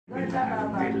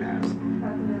pelártelas.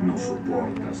 No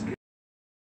soportas que...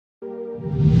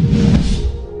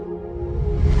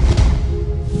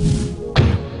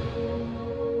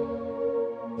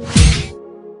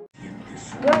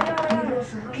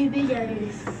 Qué bella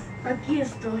eres. Aquí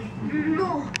estoy.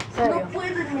 No, no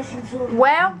puedo irme sin solo.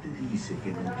 Well,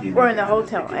 we're in the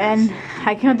hotel and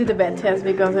I can't do the bed test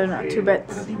because there are not 2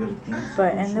 beds.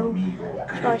 But and they'll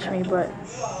charge me, but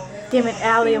damn it,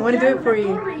 Allie, I want to do it for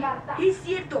you. Fuck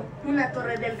it,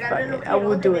 I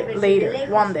will do it later,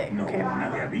 one day, okay?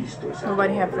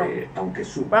 Nobody have fun.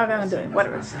 We're not gonna do it,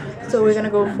 whatever. So we're gonna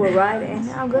go for a ride and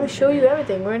I'm gonna show you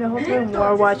everything. We're in the hotel and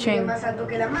we're watching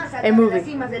a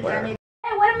movie. Whatever.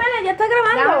 Wait a minute, ya está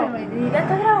grabando. Ya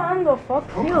está grabando, fuck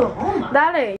you.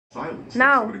 Dale.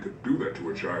 Now.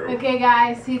 Okay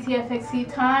guys, CTFXC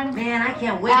time. Man, I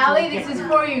can't wait. Allie, this is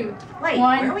for you. Wait,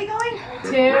 1, where are we going?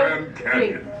 2,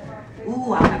 3.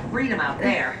 Ooh, I'll have freedom out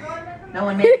there. No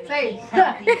one makes me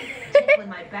tickling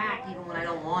my back even when I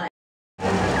don't want it.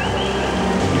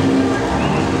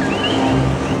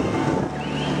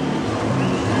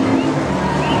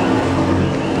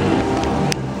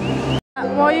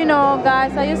 Well, you know,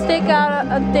 guys, I just take out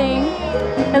a thing,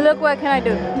 and look what can I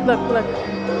do. Look, look.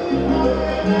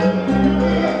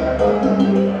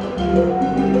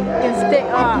 You can stick.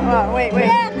 Wait. Wait.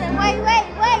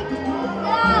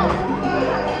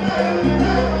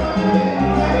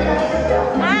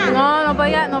 No. No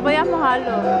podías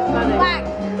mojarlo. Vale. Back.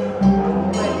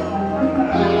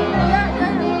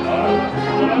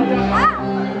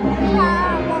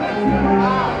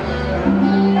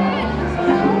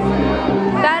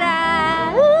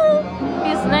 Ta-da!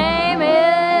 His name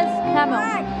is Camel.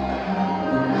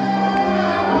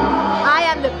 I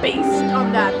am the beast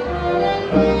on that.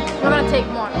 We're gonna take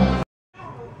more.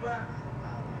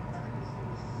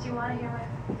 Do you want to hear my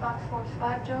Fox Sports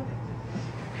 5 joke?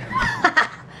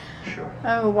 I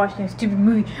was watching a stupid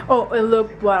movie. Oh, and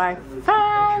look what I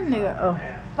found, nigga. Oh.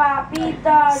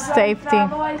 Papita, Safety.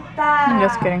 I'm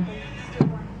just kidding.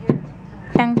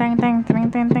 Tang, tang, tang, tang,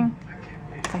 tang, tang.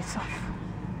 Lights off.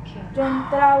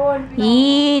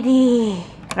 Eat it.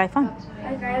 Try fun.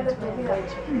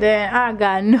 Then I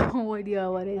got no idea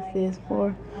what is this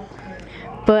for.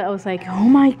 But I was like, oh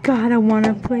my god, I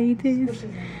wanna play this.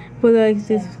 But like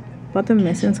this button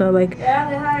missing, so like,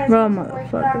 bro,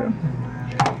 motherfucker.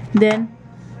 Then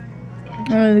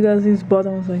I got this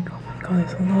button. I was like, oh my god,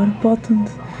 there's a lot of buttons.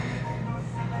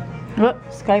 What?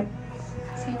 Skype.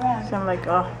 So I'm like,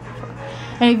 oh.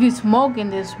 And if you smoke in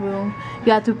this room,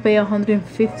 you have to pay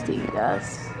 150.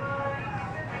 That's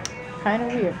kind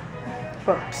of weird.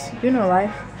 Folks, you know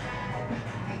life.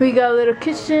 We got a little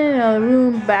kitchen, a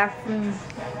room, bathroom.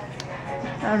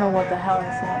 I don't know what the hell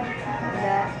is that.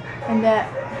 And that.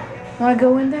 Wanna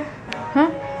go in there?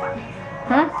 Huh?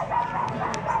 Huh?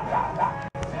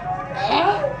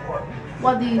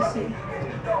 What do you see?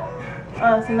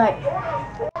 Oh, it's a light.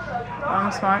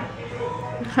 I'm smart.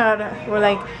 We're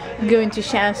like going to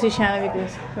Shannon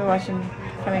because we're watching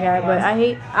Family Guy. But I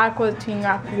hate Aqua Teen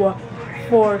Aqua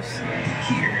Force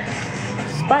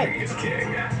Spike.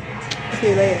 See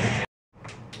you later.